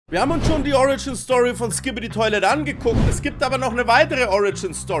Wir haben uns schon die Origin Story von Skibidi Toilet angeguckt. Es gibt aber noch eine weitere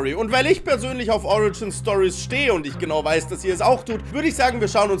Origin Story. Und weil ich persönlich auf Origin Stories stehe und ich genau weiß, dass ihr es auch tut, würde ich sagen, wir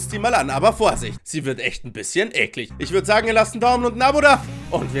schauen uns die mal an. Aber Vorsicht, sie wird echt ein bisschen eklig. Ich würde sagen, ihr lasst einen Daumen und ein Abo da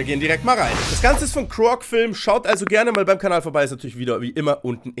und wir gehen direkt mal rein. Das Ganze ist von Krog Film. Schaut also gerne mal beim Kanal vorbei. Ist natürlich wieder wie immer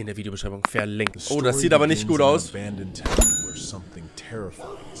unten in der Videobeschreibung verlinkt. Oh, das sieht aber nicht gut aus.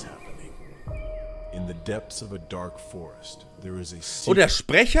 In the depths of a dark forest, there is a Oh, der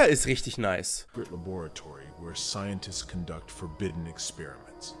Sprecher ist richtig nice. secret laboratory where scientists conduct forbidden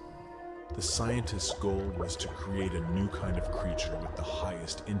experiments. The scientists' goal was to create a new kind of creature with the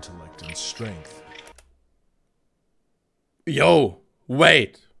highest intellect and strength. Yo,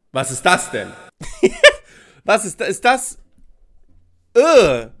 wait. Was ist das denn? Was ist das? Ist das?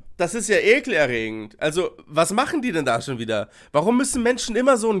 Das ist ja ekelerregend. Also, was machen die denn da schon wieder? Warum müssen Menschen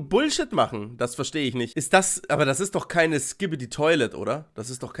immer so ein Bullshit machen? Das verstehe ich nicht. Ist das, aber das ist doch keine Skibidi Toilet, oder?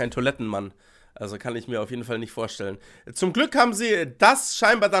 Das ist doch kein Toilettenmann. Also kann ich mir auf jeden Fall nicht vorstellen. Zum Glück haben sie das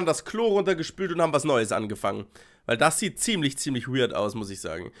scheinbar dann das Klo runtergespült und haben was Neues angefangen. Weil das sieht ziemlich weird aus, muss ich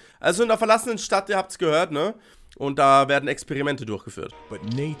sagen. Also in der verlassenen Stadt, ihr habt's gehört, ne? Und da werden Experimente durchgeführt. But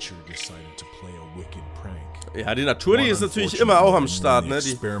nature decided to play a wicked prank. Ja, die Natur, die ist natürlich immer auch am Start, ne?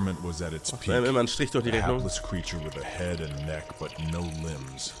 Die experiment was at its macht peak. einem immer einen Strich durch die A Rechnung. hapless creature with a head and neck but no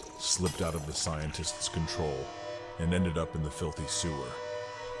limbs slipped out of the scientist's control and ended up in the filthy sewer.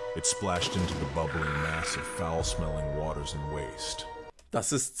 It splashed into the bubbling mass of foul-smelling waters and waste,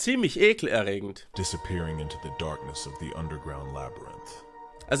 Das ist ziemlich ekelerregend. disappearing into the darkness of the underground labyrinth.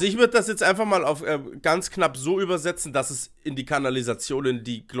 Also ich würde das jetzt einfach mal auf ganz knapp so übersetzen, dass es in die Kanalisation, in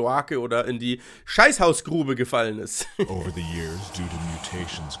die Kloake oder in die Scheißhausgrube gefallen ist. Over the years, due to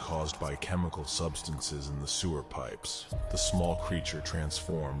mutations caused by chemical substances in the sewer pipes, the small creature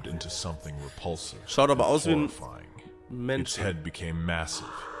transformed into something repulsive. Schaut aber aus wie ein horrifying. Mensch. Its head became massive,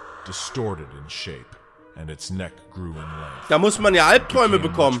 distorted in shape, and its neck grew in length. Da muss man ja Albträume Became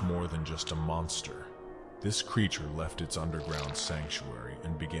bekommen. much more than just a monster. This creature left its underground sanctuary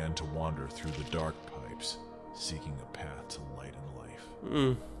and began to wander through the dark pipes, seeking a path to light and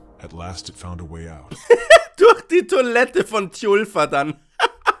life. At last it found a way out. Durch die Toilette von Tjulfa dann.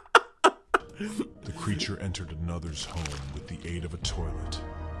 The creature entered another's home with the aid of a toilet.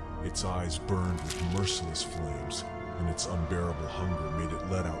 Its eyes burned with merciless flames, and its unbearable hunger made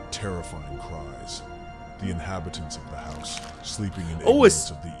it let out terrifying cries. The inhabitants of the house, sleeping in Oh,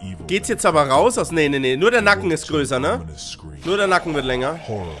 ignorance of the evil. Geht's jetzt aber raus aus... Nee, nur der Nacken ist größer, ne? Nur der Nacken wird länger.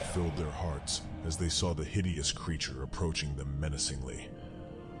 Horror filled their hearts as they saw the hideous creature approaching them menacingly.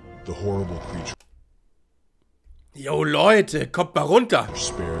 The horrible creature Yo, Leute, kommt mal runter.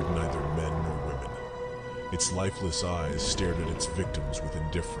 spared neither men nor women. Its lifeless eyes stared at its victims with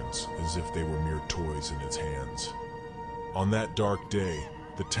indifference, as if they were mere toys in its hands. On that dark day,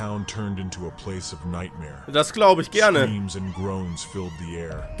 the town turned into a place of nightmare. Das glaube ich gerne. Screams and groans filled the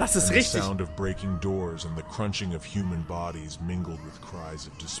air. Das ist and richtig. The sound of breaking doors and the crunching of human bodies mingled with cries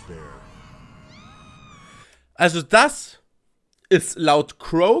of despair. Also das ist laut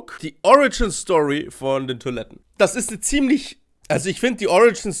Krog die Origin Story von den Toiletten. Das ist eine ziemlich... Also ich finde die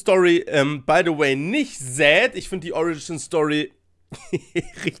Origin Story, by the way, nicht sad. Ich finde die Origin Story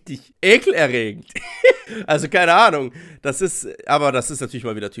richtig ekelerregend. Also keine Ahnung. Aber das ist natürlich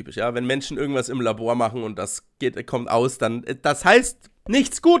mal wieder typisch, ja. Wenn Menschen irgendwas im Labor machen und das kommt aus, dann, das heißt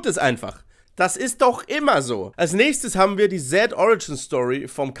nichts Gutes einfach. Das ist doch immer so. Als nächstes haben wir die Sad Origin Story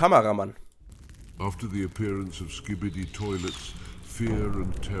vom Kameramann. After the appearance of Skibidi toilets, fear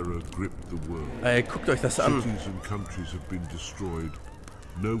and terror gripped the world. Ey, guckt euch das an. Cities and countries have been destroyed.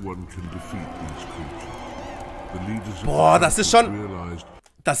 No one can defeat these creatures. The leaders of Boah, the das ist countries schon... realized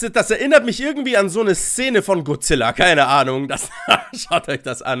Das erinnert mich irgendwie an so eine Szene von Godzilla, keine Ahnung. Schaut euch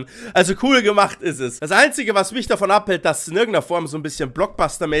das an. Also cool gemacht ist es. Das Einzige, was mich davon abhält, das in irgendeiner Form so ein bisschen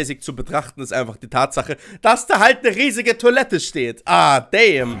Blockbuster-mäßig zu betrachten, ist einfach die Tatsache, dass da halt eine riesige Toilette steht. Ah,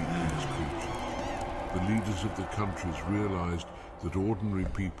 damn. the leaders of the countries realized that ordinary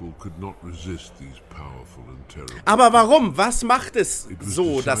people could not resist these powerful and terrible. Aber warum? Was macht es It was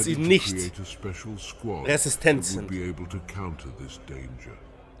so, dass sie decided to nicht create a special squad resistent that would sind? be able to counter this danger.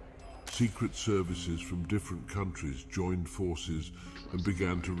 Secret services from different countries joined forces and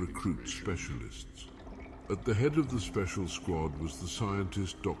began to recruit specialists. At the head of the special squad was the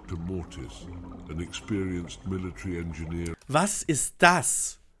scientist Dr. Mortis, an experienced military engineer. Was ist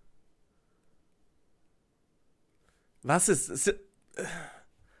das? Was ist...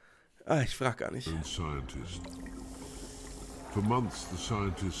 ich frag gar nicht. And scientist. For months, the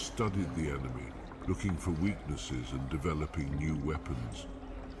scientists studied the enemy, looking for weaknesses and developing new weapons.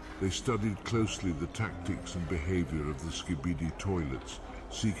 They studied closely the tactics and behavior of the Skibidi toilets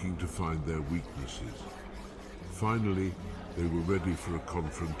seeking to find their weaknesses. Finally, they were ready for a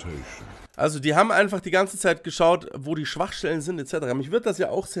confrontation. Also die haben einfach die ganze Zeit geschaut, wo die Schwachstellen sind etc. Mich würde das ja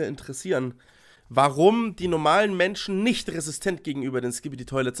auch sehr interessieren, warum die normalen Menschen nicht resistent gegenüber den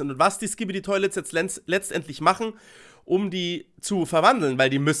Skibidi-Toilets sind und was die Skibidi-Toilets jetzt letztendlich machen, um die zu verwandeln, weil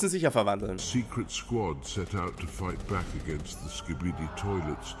die müssen sich ja verwandeln. Secret squad set out to fight back against the Skibidi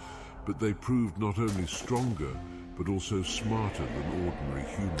toilets, but they proved not only stronger, but also smarter than ordinary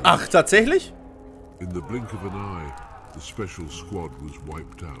humans. Ach, tatsächlich? In the blink of an eye, the special squad was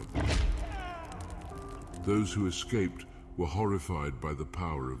wiped out. Those who escaped were horrified by the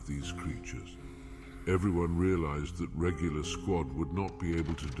power of these creatures. Everyone realized that regular squad would not be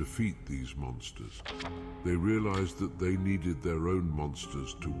able to defeat these monsters. They realized that they needed their own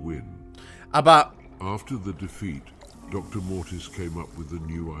monsters to win. Aber after the defeat, Dr. Mortis came up with a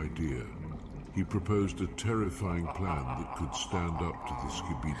new idea. He proposed a terrifying plan that could stand up to the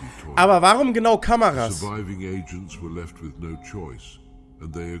Skibidi toilet. Aber warum genau Kameras? The surviving agents were left with no choice,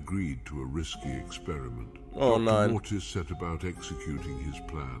 and they agreed to a risky experiment. Oh Dr. nein. Mortis set about executing his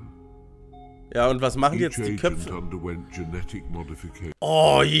plan. Ja, und was machen jetzt die Each agent Köpfe? underwent genetic modification.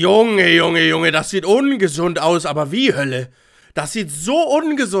 Oh, Junge, das sieht ungesund aus, aber wie Hölle? Das sieht so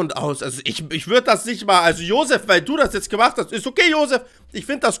ungesund aus. Also ich würde das nicht mal, also Josef, weil du das jetzt gemacht hast, ist okay, Josef. Ich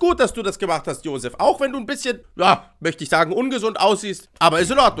finde das gut, dass du das gemacht hast, Josef. Auch wenn du ein bisschen, ja, möchte ich sagen, ungesund aussiehst. Aber ist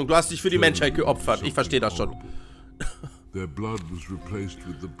in Ordnung, du hast dich für die Menschheit geopfert. Ich verstehe das schon. Their blood was replaced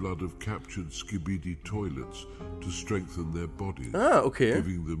with the blood of captured Skibidi toilets to strengthen their bodies, Okay.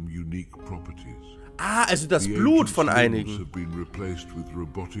 giving them unique properties. Ah, also das The Blut agents' von limbs einigen. have been replaced with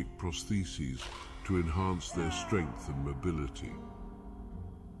robotic prostheses to enhance their strength and mobility.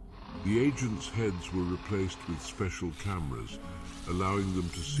 The agents' heads were replaced with special cameras, allowing them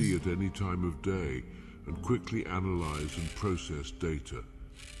to see at any time of day and quickly analyze and process data,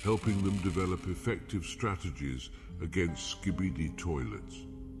 helping them develop effective strategies against Skibidi toilets.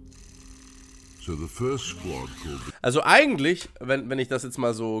 So the first squad called the Also eigentlich, wenn ich das jetzt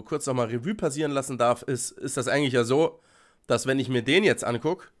mal so kurz nochmal Revue passieren lassen darf, ist das eigentlich ja so, dass wenn ich mir den jetzt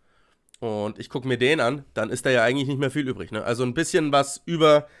angucke und ich gucke mir den an, dann ist da ja eigentlich nicht mehr viel übrig, ne? Also ein bisschen was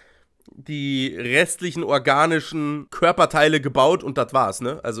über die restlichen organischen Körperteile gebaut und das war's,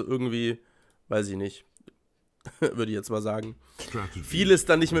 ne? Also irgendwie, weiß ich nicht, würde ich jetzt mal sagen. strategy Viel ist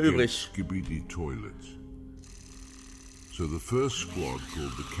dann nicht mehr against übrig. Skibidi toilets. So the first squad,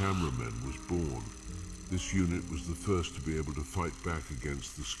 called the Cameramen, was born. This unit was the first to be able to fight back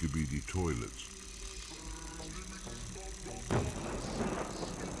against the Skibidi toilets.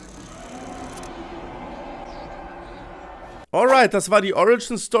 Alright, das war die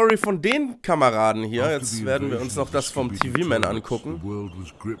Origin Story von den Kameraden hier. Jetzt werden wir uns noch das vom TV-Man angucken. The world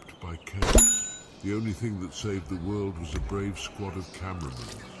was gripped by chaos. The only thing that saved the world was a brave squad of cameramen.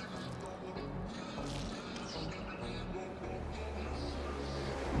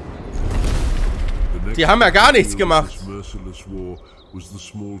 Die haben ja gar nichts gemacht. This merciless war was the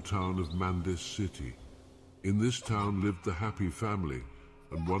small town of Mandis City. In this town lived the happy family,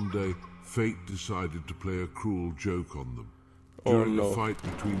 and one day fate decided to play a cruel joke on them. During a fight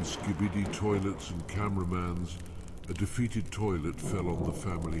between Skibidi toilets and cameramans, a defeated toilet fell on the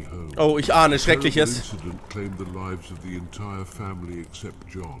family home. Oh, ich ahne The terrible Schreckliches. incident claimed the lives of the entire family except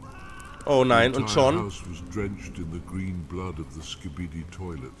John. Oh nein, The und entire John? house was drenched in the green blood of the Skibidi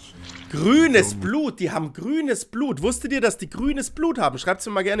toilets. Grünes Blut, die haben grünes Blut. Wusstet ihr, dass die grünes Blut haben? Schreibt es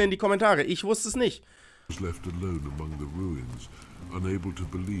mir mal gerne in die Kommentare. Ich wusste es nicht. Was left alone among the ruins, unable to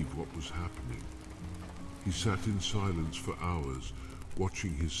believe what was happening. He sat in silence for hours,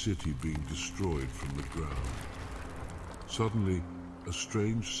 watching his city being destroyed from the ground. Suddenly, a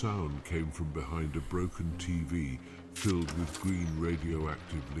strange sound came from behind a broken TV filled with green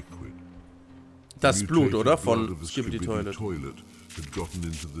radioactive liquid. Das Blut, Mutated oder? blood Von of the Skibidi Toilet. toilet had gotten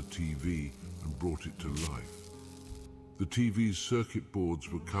into the TV and brought it to life. The TV's circuit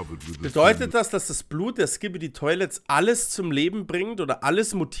boards were covered with Bedeutet das, dass das Blut der Skibidi Toilets alles zum Leben bringt oder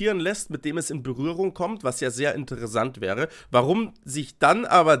alles mutieren lässt, mit dem es in Berührung kommt, was ja sehr interessant wäre. Warum sich dann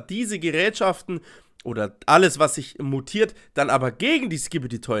aber diese Gerätschaften oder alles, was sich mutiert, dann aber gegen die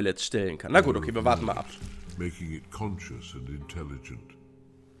Skibidi Toilets stellen kann. Na gut, okay, wir warten mal ab. making it conscious and intelligent.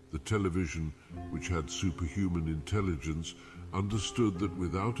 The television, which had superhuman intelligence, understood that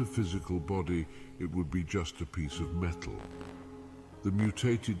without a physical body, it would be just a piece of metal. The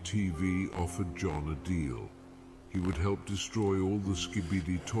mutated TV offered John a deal. He would help destroy all the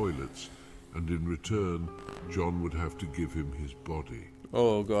Skibidi toilets, and in return, John would have to give him his body.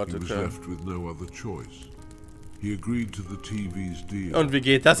 Oh Gott, He was okay. left with no other choice. He agreed to the TV's deal. Und wie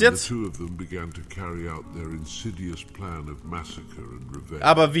geht das jetzt? The two of them began to carry out their insidious plan of massacre and revenge.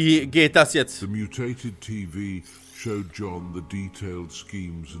 Aber wie geht das jetzt? The mutated TV showed John the detailed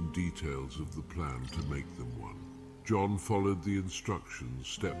schemes and details of the plan to make them one. John followed the instructions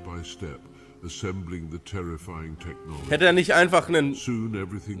step by step, assembling the terrifying technology. Hätte er nicht einfach einen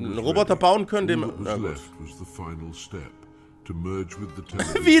Roboter bauen können, dem... left was the final step, to merge with the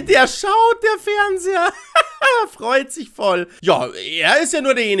television. Wie der schaut, der Fernseher. Er freut sich voll. Ja, er ist ja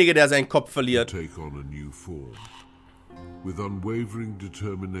nur derjenige, der seinen Kopf verliert. Take on a new form. With unwavering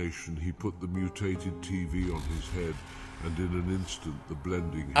determination, he put the mutated TV on his head, and in an instant the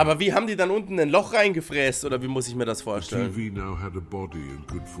blending. Aber wie haben die dann unten ein Loch reingefräst, oder wie muss ich mir das vorstellen? The TV now had a body and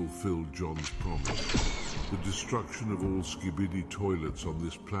could fulfill John's promise. The destruction of all Skibidi toilets on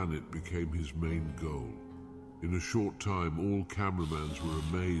this planet became his main goal. In a short time, all cameramans were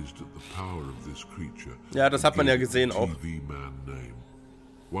amazed at the power of this creature. Ja, das hat man ja gesehen auch. TV Man name.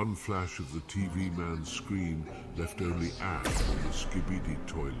 One flash of the TV Man's screen left only ash on the Skibidi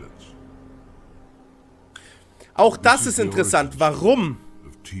toilets. Auch das ist interessant. Warum?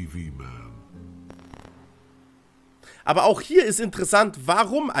 Of TV Man. Aber auch hier ist interessant,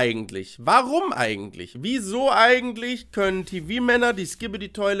 warum eigentlich? Warum eigentlich? Wieso eigentlich können TV-Männer die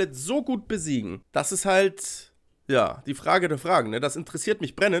Skibidi-Toilet so gut besiegen? Das ist halt... Ja, die Frage der Fragen, ne? Das interessiert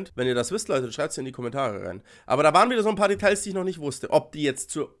mich brennend. Wenn ihr das wisst, Leute, schreibt es in die Kommentare rein. Aber da waren wieder so ein paar Details, die ich noch nicht wusste. Ob die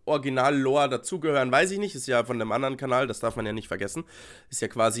jetzt zur Original-Lore dazugehören, weiß ich nicht. Ist ja von einem anderen Kanal, das darf man ja nicht vergessen. Ist ja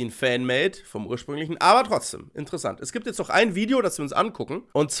quasi ein Fan-Made vom ursprünglichen. Aber trotzdem, interessant. Es gibt jetzt noch ein Video, das wir uns angucken.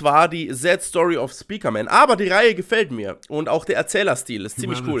 Und zwar die Sad Story of Speakerman. Aber die Reihe gefällt mir. Und auch der Erzählerstil ist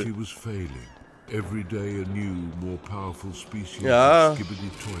ziemlich cool. Every day a new, more powerful species ja, of Skibidi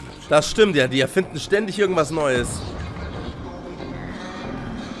toilets. Das stimmt ja, die erfinden ständig irgendwas Neues.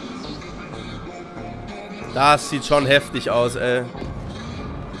 Das sieht schon heftig aus, ey.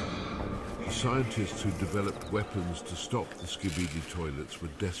 The scientists who developed weapons to stop the Skibidi toilets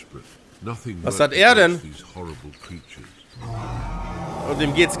were desperate. Nothing Was hat er denn? These horrible creatures. Und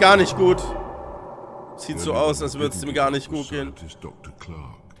dem geht's gar nicht gut. Sieht so aus, als würde es ihm gar nicht gut gehen. Dr.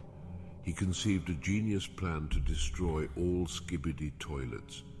 Clark. He conceived a genius plan to destroy all Skibidi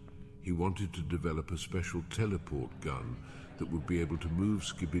toilets. He wanted to develop a special teleport gun that would be able to move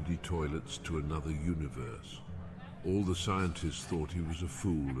Skibidi toilets to another universe. All the scientists thought he was a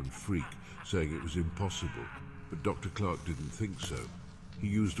fool and freak, saying it was impossible, but Dr. Clark didn't think so. He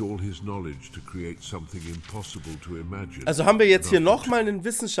used all his knowledge to create something impossible to imagine. Also haben wir jetzt hier nochmal einen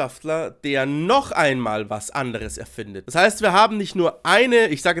Wissenschaftler, der noch einmal was anderes erfindet. Das heißt, wir haben nicht nur eine,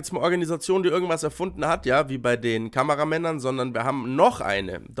 ich sage jetzt mal Organisation, die irgendwas erfunden hat, ja, wie bei den Kameramännern, sondern wir haben noch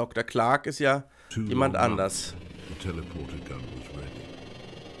eine. Dr. Clark ist ja jemand anders. The teleporter gun was ready.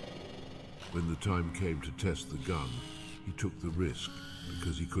 When the time came to test the gun, he took the risk.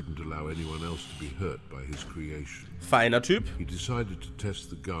 Because he couldn't allow anyone else to be hurt by his creation. Feiner Typ. He decided to test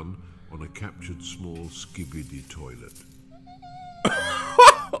the gun on a captured small Skibidi toilet.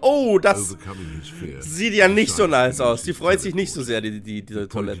 Oh, das sieht ja nicht so nice aus. Die freut sich nicht so sehr, diese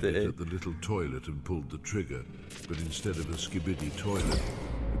Toilette, ey. The little toilet and pulled the trigger, but instead of a Skibidi toilet,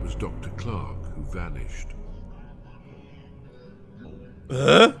 it was Dr. Clark who vanished.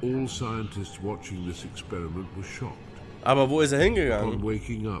 All scientists watching this experiment were shocked. Aber wo ist er hingegangen? Upon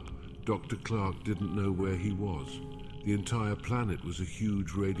waking up, Dr. Clark didn't know where he was. The entire planet was a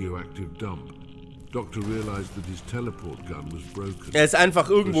huge radioactive dump. Doctor realized that his teleport gun was broken. Er ist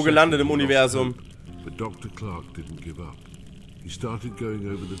einfach irgendwo gelandet im Universum. But Dr. Clark didn't give up. He started going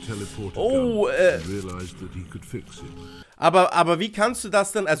over the teleporter gun and realized that he could fix it. Aber wie kannst du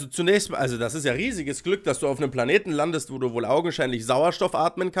das denn, also zunächst mal, also das ist ja riesiges Glück, dass du auf einem Planeten landest, wo du wohl augenscheinlich Sauerstoff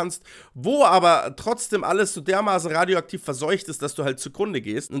atmen kannst, wo aber trotzdem alles so dermaßen radioaktiv verseucht ist, dass du halt zugrunde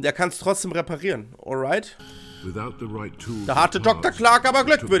gehst und er kann es trotzdem reparieren, alright? Da hatte Dr. Clark aber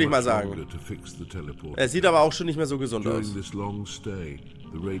Glück, würde ich mal sagen. Er sieht aber auch schon nicht mehr so gesund aus.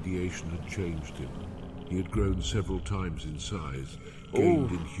 He had grown several times in size,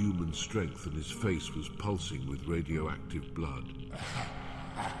 gained in human strength, and his face was pulsing with radioactive blood.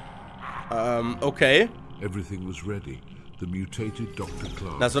 Okay. Everything was ready. The mutated Dr.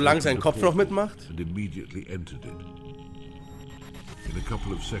 Clark. Na, solange sein Kopf noch mitmacht. And immediately entered it. In a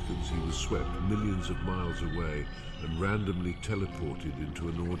couple of seconds, he was swept millions of miles away and randomly teleported into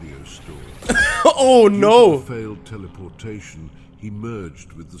an audio store. Oh no! Due to the failed teleportation, he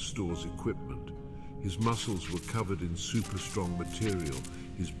merged with the store's equipment. His muscles were covered in super strong material.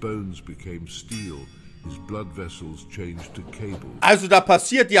 His bones became steel. His blood vessels changed to cables. Also da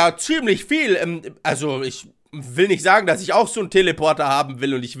passiert ja ziemlich viel. Also will nicht sagen, dass ich auch so einen Teleporter haben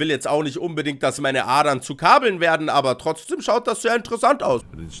will und ich will jetzt auch nicht unbedingt, dass meine Adern zu Kabeln werden, aber trotzdem schaut das sehr interessant aus.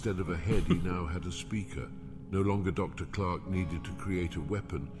 And instead of a head, he now had a speaker. No longer Dr. Clark needed to create a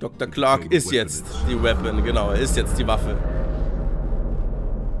weapon. Dr. Clark ist jetzt die Weapon, genau, er ist jetzt die Waffe.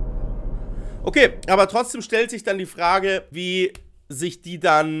 Okay, aber trotzdem stellt sich dann die Frage, wie sich die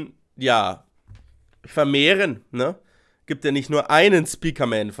dann, ja, vermehren, ne? Gibt ja nicht nur einen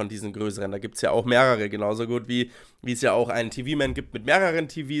Speakerman von diesen größeren, da gibt es ja auch mehrere, genauso gut wie es ja auch einen TV-Man gibt mit mehreren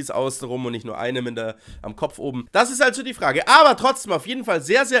TVs außenrum und nicht nur einem am Kopf oben. Das ist also die Frage, aber trotzdem auf jeden Fall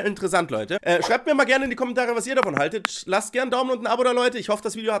sehr, sehr interessant, Leute. Schreibt mir mal gerne in die Kommentare, was ihr davon haltet. Lasst gerne einen Daumen und ein Abo da, Leute. Ich hoffe,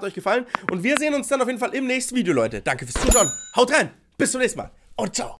 das Video hat euch gefallen und wir sehen uns dann auf jeden Fall im nächsten Video, Leute. Danke fürs Zuschauen, haut rein, bis zum nächsten Mal und ciao.